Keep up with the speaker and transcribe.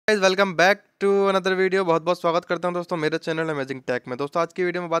Welcome back to another video. बहुत बहुत स्वागत करता हूं दोस्तों मेरे चैनल अमेजिंग टेक में। दोस्तों आज की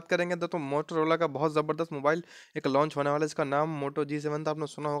वीडियो में बात करेंगे दोस्तों मोटोरोला का बहुत ज़बरदस्त मोबाइल एक लॉन्च होने वाला है। इसका नाम मोटो G7 था, आपने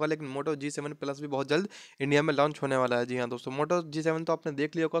सुना होगा, लेकिन मोटो G7 प्लस भी बहुत जल्द इंडिया में लॉन्च होने वाला है। जी हाँ दोस्तों, मोटो G7 तो आपने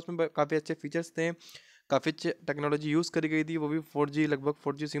देख लिया होगा, उसमें काफ़ी अच्छे फीचर्स थे, काफ़ी अच्छी टेक्नोलॉजी यूज़ करी गई थी, वो भी 4G, लगभग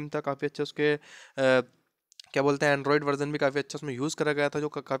 4G सिम था। काफ़ी अच्छा उसके क्या बोलते हैं, एंड्रॉइड वर्जन भी काफ़ी अच्छा उसमें यूज़ करा गया था, जो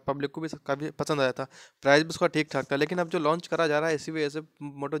पब्लिक को भी काफ़ी पसंद आया था। प्राइस भी उसका ठीक ठाक था। लेकिन अब जो लॉन्च करा जा रहा है इसी वजह से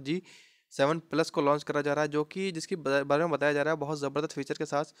मोटो G7 प्लस को लॉन्च करा जा रहा है, जो कि जिसकी बारे में बताया जा रहा है बहुत ज़बरदस्त फीचर के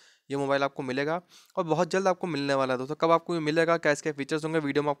साथ ये मोबाइल आपको मिलेगा और बहुत जल्द आपको मिलने वाला है। दोस्तों कब आपको ये मिलेगा, क्या इसके फीचर्स होंगे,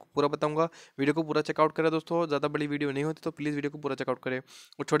 वीडियो में आपको पूरा बताऊंगा। वीडियो को पूरा चेकआउट करें दोस्तों, ज़्यादा बड़ी वीडियो नहीं होती तो प्लीज़ वीडियो को पूरा चेकआउट करें।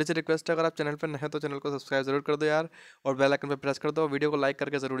 और छोटी सी रिक्वेस्ट है, अगर आप चैनल पर नए हैं तो चैनल को सब्सक्राइब जरूर कर दो यार, और बेल आइकन पर प्रेस कर दो, वीडियो को लाइक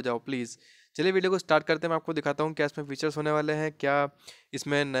करके ज़रूर जाओ प्लीज़। चलिए वीडियो को स्टार्ट करते हैं। मैं आपको दिखाता हूँ क्या इसमें फीचर्स होने वाले हैं, क्या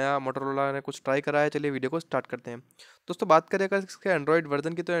इसमें नया मोटोरोला ने कुछ ट्राई करा है। चलिए वीडियो को स्टार्ट करते हैं। दोस्तों बात करें अगर इसके एंड्रॉइड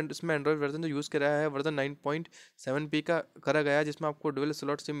वर्जन की, तो इसमें एंड्रॉइड वर्जन जो यूज़ करा है वर्जन 9.7p का करा गया है, जिसमें आपको डुअल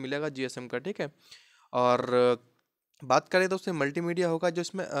स्लॉट सिम मिलेगा GSM का, ठीक है। और बात करें तो उसमें मल्टीमीडिया होगा, जो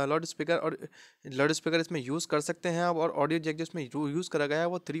इसमें लाउड स्पीकर इसमें यूज़ कर सकते हैं आप, और ऑडियो जैक जो इसमें यूज़ करा गया है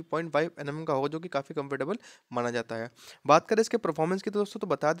वो 3.5 mm का होगा, जो कि काफ़ी कंफर्टेबल माना जाता है। बात करें इसके परफॉर्मेंस की तो दोस्तों, तो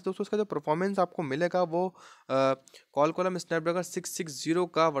बता दें दोस्तों, इसका जो परफॉर्मेंस आपको मिलेगा वो कॉलकॉलम स्नैपड्रैगन 660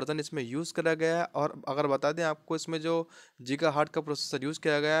 का वर्जन इसमें यूज़ करा गया है। और अगर बता दें आपको, इसमें जो गीगा हार्ट का प्रोसेसर यूज़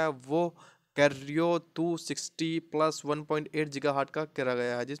किया गया है वो कैरियो 260 प्लस 1.8 गीगा हार्ट का करा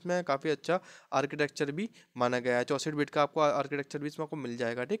गया है, जिसमें काफ़ी अच्छा आर्किटेक्चर भी माना गया है। 64 बिट का आपको आर्किटेक्चर भी इसमें आपको मिल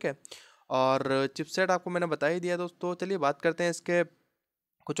जाएगा, ठीक है। और चिपसेट आपको मैंने बता ही दिया दोस्तों। चलिए बात करते हैं इसके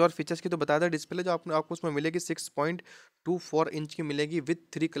कुछ और फीचर्स की, तो बता दें डिस्प्ले जो आपको उसमें मिलेगी 6.24 इंच की मिलेगी विथ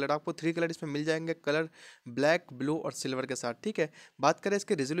 3 कलर। आपको 3 कलर इसमें मिल जाएंगे, कलर ब्लैक, ब्लू और सिल्वर के साथ, ठीक है। बात करें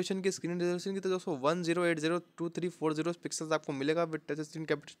इसके रेजोल्यूशन की, स्क्रीन रेजोल्यूशन की, तो दोस्तों 1080x2340 पिक्सल्स आपको मिलेगा with touch screen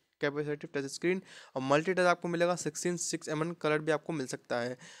capacitive touch screen. और मल्टी टच आपको मिलेगा 16:6 कलर भी आपको मिल सकता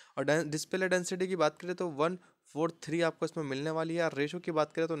है। और डिस्प्ले डेंसिटी की बात करें तो 1:3 आपको इसमें मिलने वाली है। और रेशो की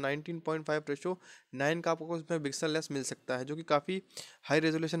बात करें तो 19.5:9 का आपको इसमें पिक्सल लेस मिल सकता है, जो कि काफ़ी हाई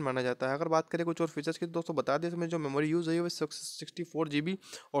रेजोल्यूशन माना जाता है। अगर बात करें कुछ और फीचर्स की, तो दोस्तों बता दें इसमें जो मेमोरी यूज़ है वो 64 GB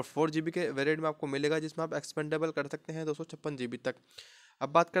और 4 GB के वेरिएंट में आपको मिलेगा, जिसमें आप एक्सपेंडेबल कर सकते हैं 256 GB तक। अब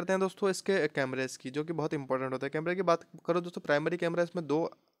बात करते हैं दोस्तों इसके कैमरेज की, जो कि बहुत इंपॉर्टेंट होता है। कैमरे की बात करो दोस्तों, प्राइमरी कैमरा इसमें दो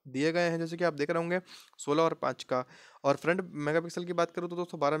दिए गए हैं, जैसे कि आप देख रहे होंगे, 16 और 5 का। और फ्रंट मेगापिक्सल की बात करूँ तो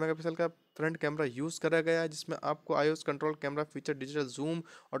दोस्तों 12 मेगापिक्सल का फ्रंट कैमरा यूज़ करा गया है, जिसमें आपको iOS control camera feature, digital zoom,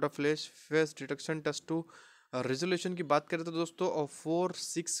 auto flash, face detection, touch to. Resolution की बात करें तो दोस्तों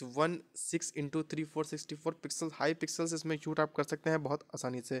 4616x3 पिक्सल हाई पिक्सल्स इसमें शूट आप कर सकते हैं बहुत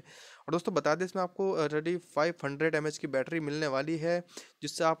आसानी से। और दोस्तों बता दें इसमें आपको ऑलरेडी 500 mAh की बैटरी मिलने वाली है,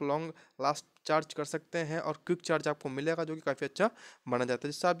 जिससे आप लॉन्ग लास्ट चार्ज कर सकते हैं, और क्विक चार्ज आपको मिलेगा, जो कि काफ़ी अच्छा माना जाता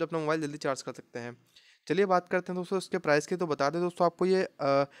है, जिससे आप अपना मोबाइल जल्दी चार्ज कर सकते हैं। चलिए बात करते हैं दोस्तों इसके प्राइस की, तो बता दें दोस्तों आपको ये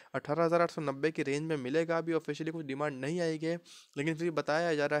 18,890 की रेंज में मिलेगा। अभी ऑफिशियली कुछ डिमांड नहीं आई है, लेकिन फिर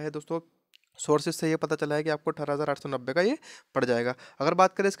बताया जा रहा है दोस्तों, सोर्सेज से ये पता चला है कि आपको 18,890 का ये पड़ जाएगा। अगर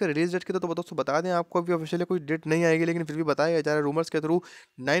बात करें इसके रिलीज डेट की, तो दोस्तों बता दें आपको, अभी ऑफिशियली कोई डेट नहीं आएगी, लेकिन फिर भी बताया जा रहा है रूमर्स के थ्रू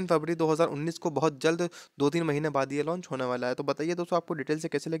 9 फरवरी 2019 को, बहुत जल्द 2-3 महीने बाद ये लॉन्च होने वाला है। तो बताइए दोस्तों आपको डिटेल से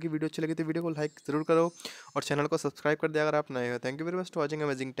कैसे लगी वीडियो, अच्छी लगी तो वीडियो को लाइक जरूर करो और चैनल को सब्सक्राइब कर दिया अगर आप नए हो। Thank you very much for watching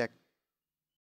amazing take.